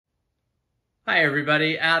Hi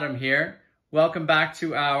everybody, Adam here. Welcome back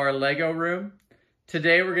to our Lego room.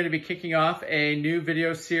 Today we're going to be kicking off a new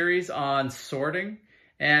video series on sorting,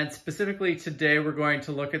 and specifically today we're going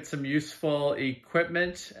to look at some useful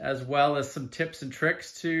equipment as well as some tips and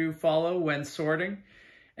tricks to follow when sorting.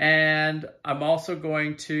 And I'm also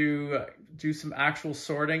going to do some actual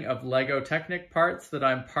sorting of Lego Technic parts that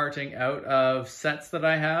I'm parting out of sets that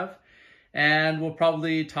I have. And we'll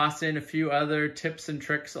probably toss in a few other tips and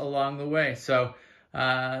tricks along the way. So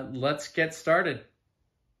let's get started.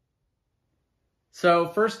 So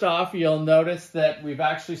first off, you'll notice that we've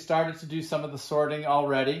actually started to do some of the sorting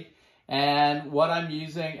already. And what I'm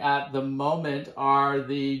using at the moment are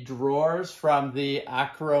the drawers from the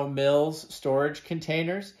Akro-Mils storage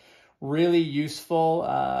containers. Really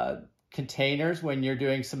useful containers when you're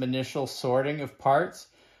doing some initial sorting of parts.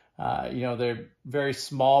 They're very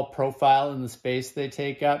small profile in the space they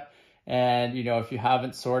take up. And, if you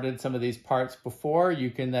haven't sorted some of these parts before,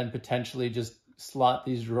 you can then potentially just slot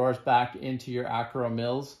these drawers back into your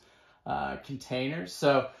Akro-Mils containers.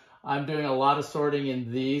 So I'm doing a lot of sorting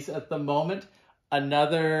in these at the moment.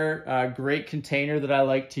 Another great container that I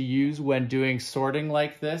like to use when doing sorting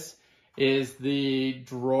like this is the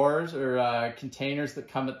drawers or containers that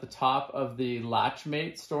come at the top of the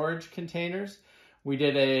Latchmate storage containers. We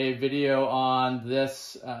did a video on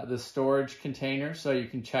this the storage container, so you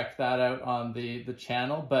can check that out on the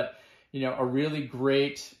channel. But a really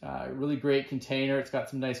great container. It's got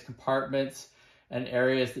some nice compartments and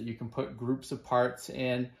areas that you can put groups of parts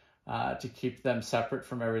in to keep them separate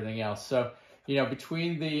from everything else. So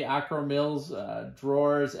between the Akro-Mils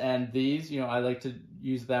drawers and these, I like to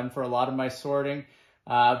use them for a lot of my sorting.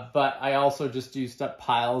 But I also just do stuff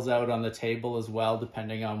piles out on the table as well,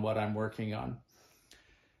 depending on what I'm working on.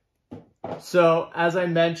 So as I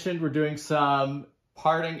mentioned, we're doing some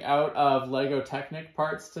parting out of Lego Technic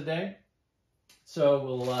parts today. So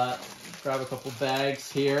we'll grab a couple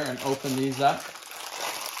bags here and open these up.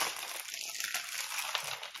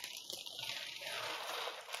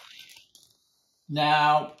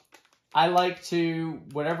 Now, I like to,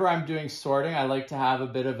 whenever I'm doing sorting, I like to have a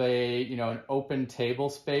bit of an open table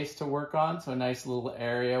space to work on. So a nice little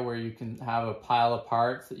area where you can have a pile of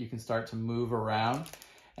parts that you can start to move around.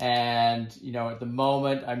 And, at the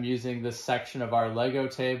moment I'm using this section of our Lego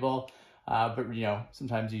table, but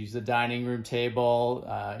sometimes you use the dining room table.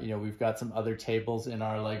 We've got some other tables in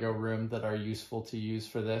our Lego room that are useful to use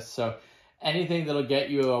for this. So anything that'll get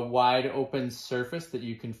you a wide open surface that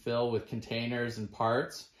you can fill with containers and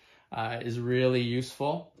parts is really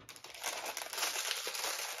useful.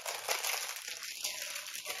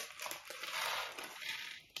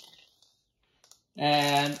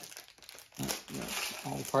 And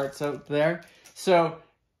all the parts out there. So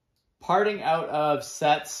parting out of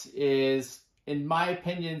sets is, in my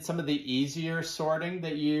opinion, some of the easier sorting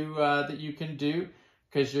that you can do,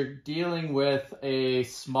 because you're dealing with a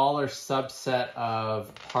smaller subset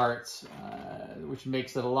of parts, which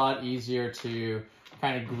makes it a lot easier to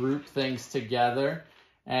kind of group things together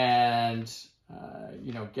and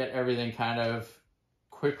get everything kind of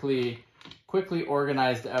quickly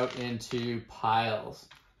organized out into piles.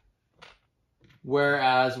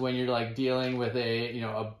 Whereas when you're dealing with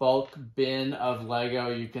a bulk bin of Lego,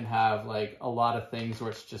 you can have a lot of things where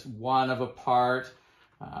it's just one of a part,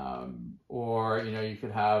 or you could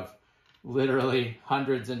have literally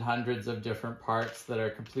hundreds and hundreds of different parts that are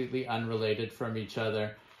completely unrelated from each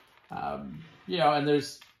other. And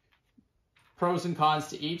there's pros and cons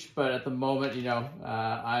to each, but at the moment,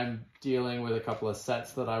 I'm dealing with a couple of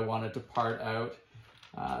sets that I wanted to part out.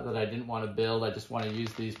 That I didn't want to build. I just want to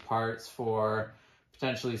use these parts for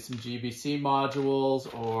potentially some GBC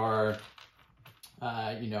modules or,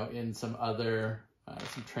 in some other,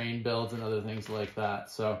 some train builds and other things like that.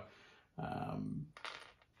 So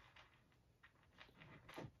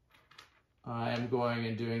I am going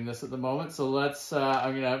and doing this at the moment. So let's,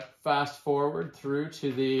 I'm going to fast forward through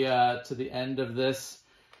to the end of this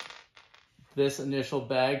initial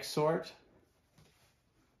bag sort.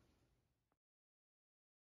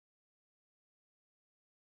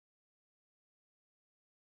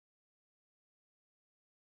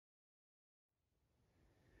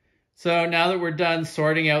 So now that we're done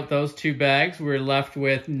sorting out those two bags, we're left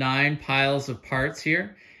with 9 piles of parts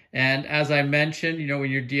here. And as I mentioned, when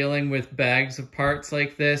you're dealing with bags of parts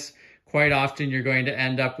like this, quite often you're going to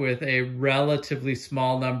end up with a relatively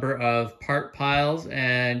small number of part piles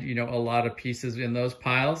and, a lot of pieces in those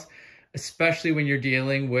piles, especially when you're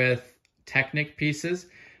dealing with Technic pieces.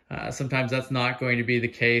 Sometimes that's not going to be the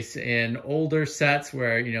case in older sets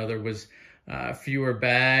where, there was fewer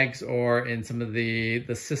bags, or in some of the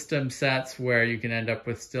system sets where you can end up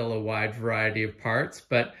with still a wide variety of parts.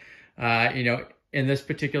 But you know, in this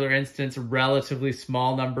particular instance, a relatively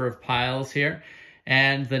small number of piles here.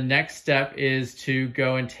 And the next step is to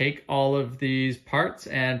go and take all of these parts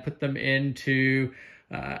and put them into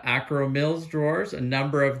Akro-Mils drawers. A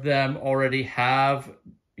number of them already have,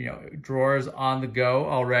 you know, drawers on the go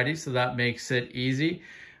already, so that makes it easy.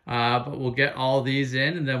 But we'll get all these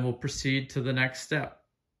in and then we'll proceed to the next step.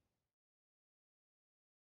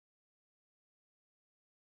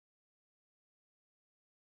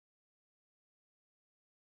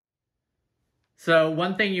 So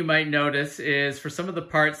one thing you might notice is for some of the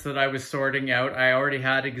parts that I was sorting out, I already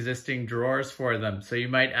had existing drawers for them. So you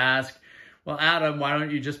might ask, well, Adam, why don't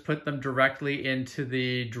you just put them directly into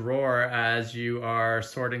the drawer as you are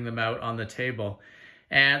sorting them out on the table?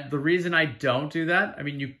 And the reason I don't do that, I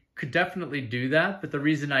mean, you could definitely do that, but the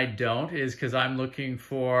reason I don't is because I'm looking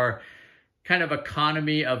for kind of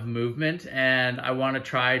economy of movement, and I want to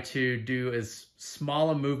try to do as small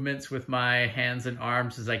a movements with my hands and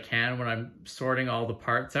arms as I can when I'm sorting all the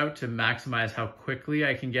parts out to maximize how quickly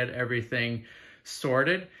I can get everything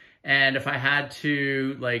sorted. And if I had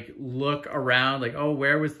to like look around, like, oh,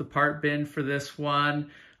 where was the part bin for this one?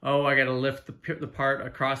 Oh, I got to lift the part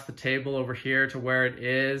across the table over here to where it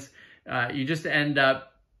is. You just end up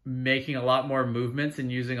making a lot more movements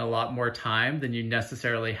and using a lot more time than you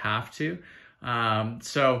necessarily have to.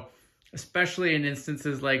 So especially in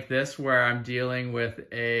instances like this where I'm dealing with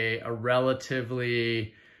a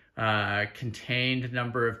relatively contained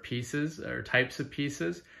number of pieces or types of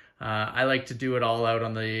pieces, I like to do it all out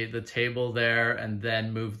on the table there and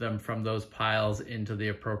then move them from those piles into the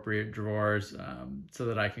appropriate drawers, so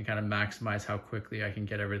that I can kind of maximize how quickly I can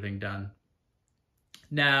get everything done.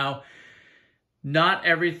 Now, not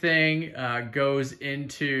everything goes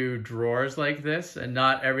into drawers like this, and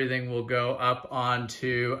not everything will go up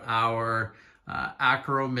onto our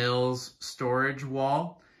Akro-Mils storage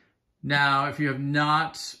wall. Now, if you have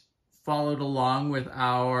not followed along with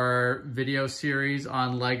our video series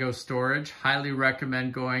on Lego storage, highly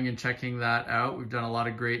recommend going and checking that out. We've done a lot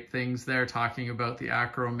of great things there, talking about the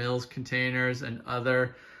Akro-Mils containers and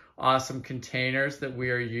other awesome containers that we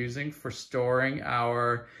are using for storing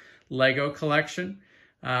our Lego collection.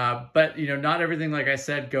 But you know, not everything, like I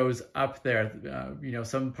said, goes up there. You know,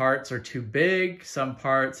 some parts are too big, some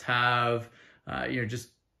parts have you know, just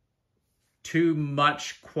too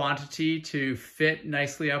much quantity to fit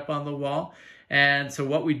nicely up on the wall. And so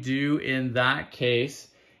what we do in that case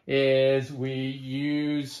is we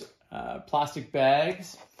use plastic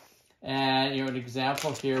bags. And you know, an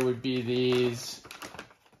example here would be these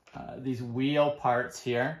wheel parts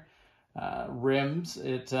here. Rims,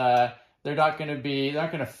 they're not going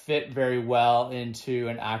to fit very well into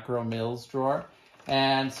an Akro-Mils drawer.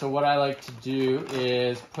 And so what I like to do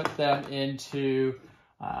is put them into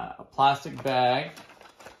a plastic bag,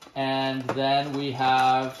 and then we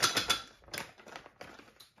have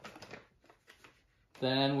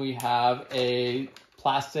a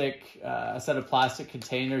set of plastic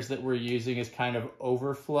containers that we're using as kind of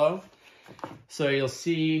overflow. So you'll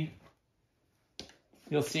see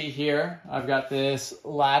here, I've got this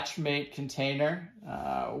Latchmate container,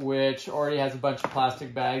 which already has a bunch of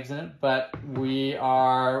plastic bags in it, but we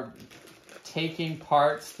are taking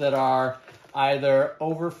parts that are either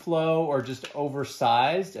overflow or just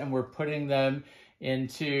oversized, and we're putting them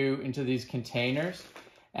into these containers.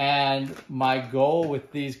 And my goal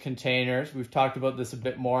with these containers, we've talked about this a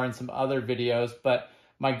bit more in some other videos, but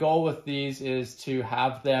my goal with these is to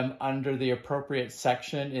have them under the appropriate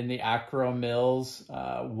section in the Akro-Mils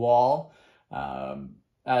wall,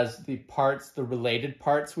 as the related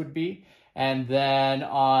parts would be. And then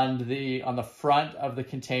on the front of the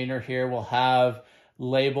container here, we'll have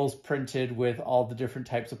labels printed with all the different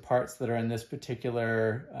types of parts that are in this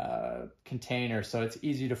particular container. So it's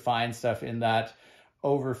easy to find stuff in that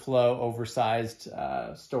overflow, oversized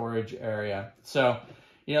storage area. So,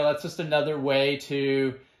 you know, that's just another way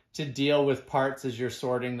to deal with parts as you're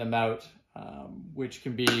sorting them out, which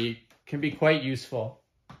can be quite useful.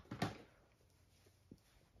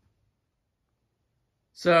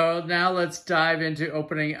 So now let's dive into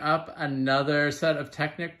opening up another set of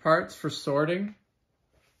Technic parts for sorting.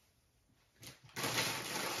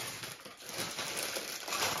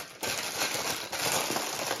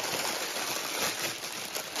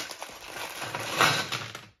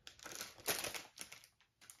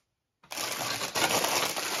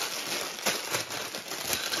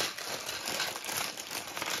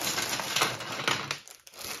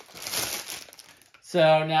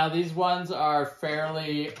 So now these ones are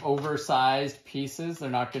fairly oversized pieces. They're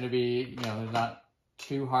not going to be, they're not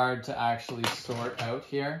too hard to actually sort out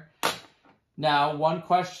here. Now, one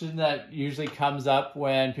question that usually comes up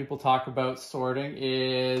when people talk about sorting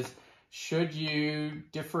is, should you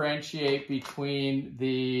differentiate between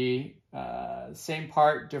the same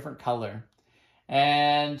part, different color?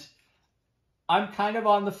 And I'm kind of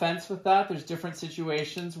on the fence with that. There's different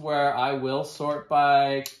situations where I will sort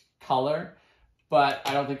by color, but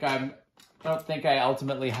I don't think I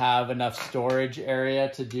ultimately have enough storage area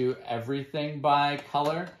to do everything by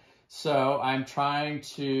color. So I'm trying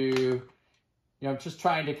to, just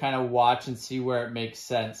trying to kind of watch and see where it makes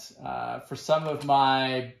sense. For some of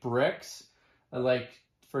my bricks, like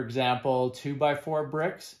for example, 2x4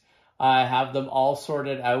 bricks, I have them all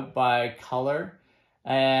sorted out by color.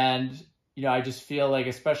 And I just feel like,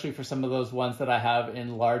 especially for some of those ones that I have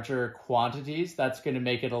in larger quantities, that's going to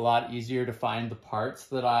make it a lot easier to find the parts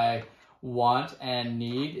that I want and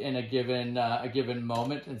need in a given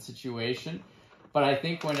moment and situation. But I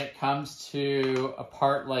think when it comes to a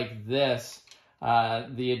part like this,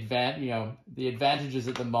 the advantages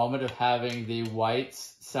at the moment of having the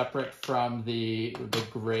whites separate from the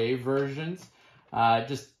gray versions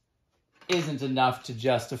just isn't enough to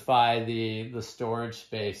justify the storage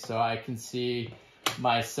space. So I can see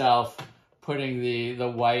myself putting the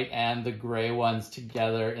white and the gray ones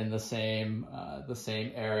together in the same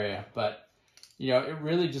area. But it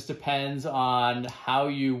really just depends on how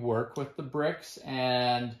you work with the bricks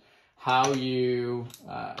and how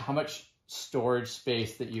much storage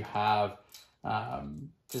space that you have.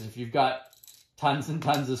 Because if you've got tons and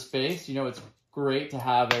tons of space, it's great to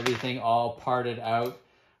have everything all parted out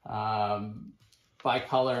by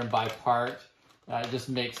color and by part. It just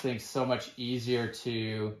makes things so much easier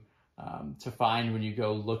to find when you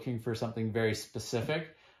go looking for something very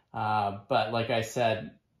specific. But like I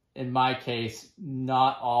said, in my case,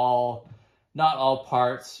 not all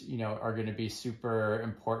parts, are going to be super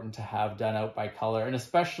important to have done out by color, and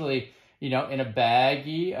especially, in a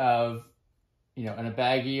baggie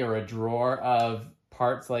or a drawer of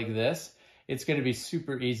parts like this, it's going to be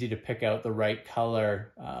super easy to pick out the right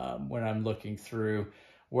color when I'm looking through.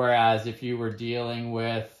 Whereas if you were dealing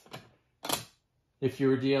with, let's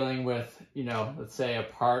say a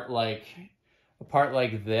part like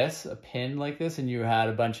this, a pin like this, and you had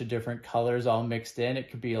a bunch of different colors all mixed in,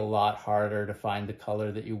 it could be a lot harder to find the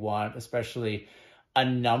color that you want, especially a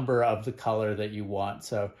number of the color that you want.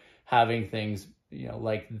 So having things,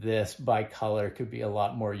 like this by color could be a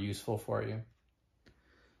lot more useful for you.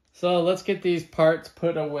 So let's get these parts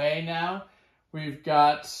put away now. We've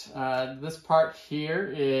got this part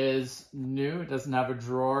here is new. It doesn't have a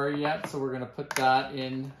drawer yet, so we're going to put that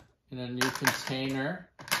in a new container.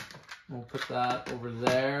 We'll put that over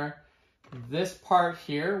there. This part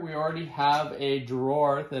here, we already have a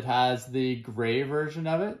drawer that has the gray version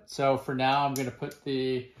of it. So for now, I'm going to put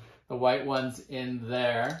the white ones in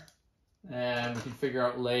there. And we can figure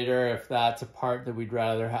out later if that's a part that we'd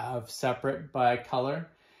rather have separate by color.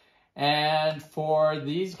 And for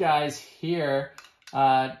these guys here,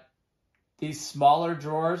 these smaller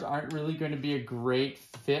drawers aren't really going to be a great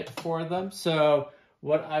fit for them. So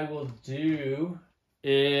what I will do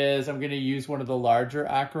is I'm going to use one of the larger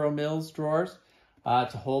Akro-Mils drawers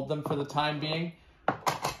to hold them for the time being.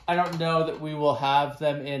 I don't know that we will have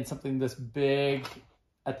them in something this big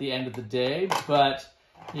at the end of the day, but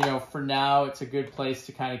for now, it's a good place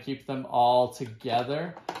to kind of keep them all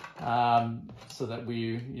together, so that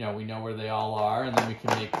we know where they all are, and then we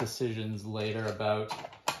can make decisions later about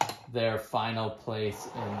their final place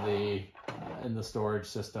in the storage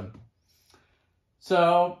system.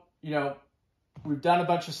 So, we've done a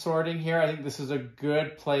bunch of sorting here. I think this is a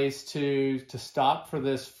good place to stop for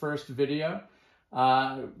this first video.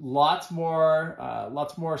 Lots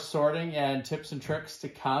more sorting and tips and tricks to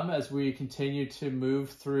come as we continue to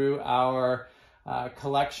move through our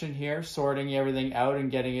collection here, sorting everything out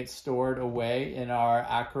and getting it stored away in our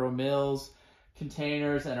Akro-Mils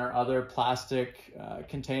containers and our other plastic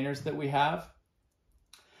containers that we have.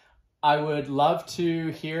 I would love to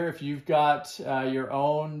hear if you've got your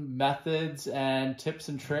own methods and tips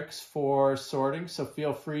and tricks for sorting, so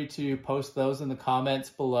feel free to post those in the comments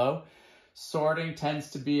below. Sorting tends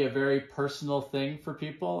to be a very personal thing for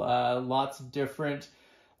people. Lots of different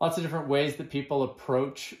ways that people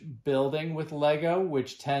approach building with Lego,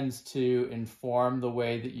 which tends to inform the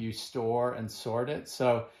way that you store and sort it.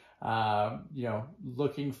 So,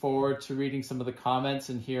 looking forward to reading some of the comments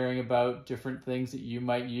and hearing about different things that you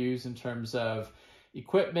might use in terms of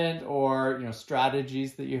equipment or,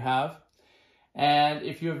 strategies that you have. And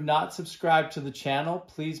if you have not subscribed to the channel,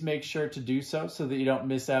 please make sure to do so that you don't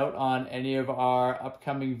miss out on any of our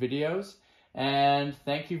upcoming videos. And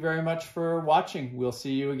thank you very much for watching. We'll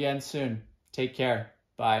see you again soon. Take care.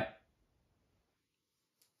 Bye.